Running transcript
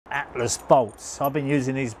Atlas bolts. I've been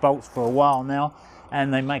using these bolts for a while now,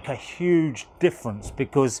 and they make a huge difference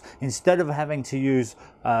because instead of having to use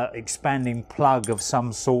expanding plug of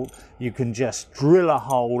some sort, you can just drill a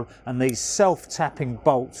hole, and these self-tapping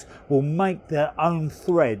bolts will make their own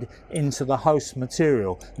thread into the host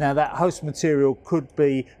material. Now that host material could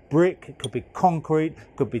be brick, it could be concrete,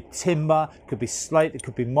 it could be timber, it could be slate, it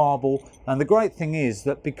could be marble. And the great thing is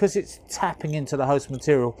that because it's tapping into the host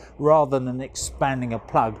material rather than expanding a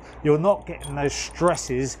plug, you're not getting those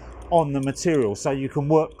stresses on the material. So you can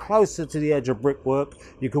work closer to the edge of brickwork,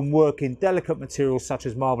 you can work in delicate materials such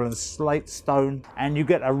as marble and slate stone, and you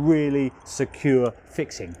get a really secure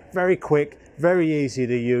fixing. Very quick, very easy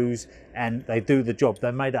to use, and they do the job.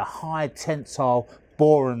 They're made of high tensile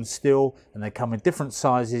boron steel, and they come in different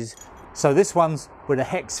sizes. So this one's with a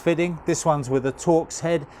hex fitting, this one's with a Torx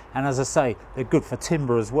head, and as I say, they're good for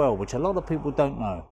timber as well, which a lot of people don't know.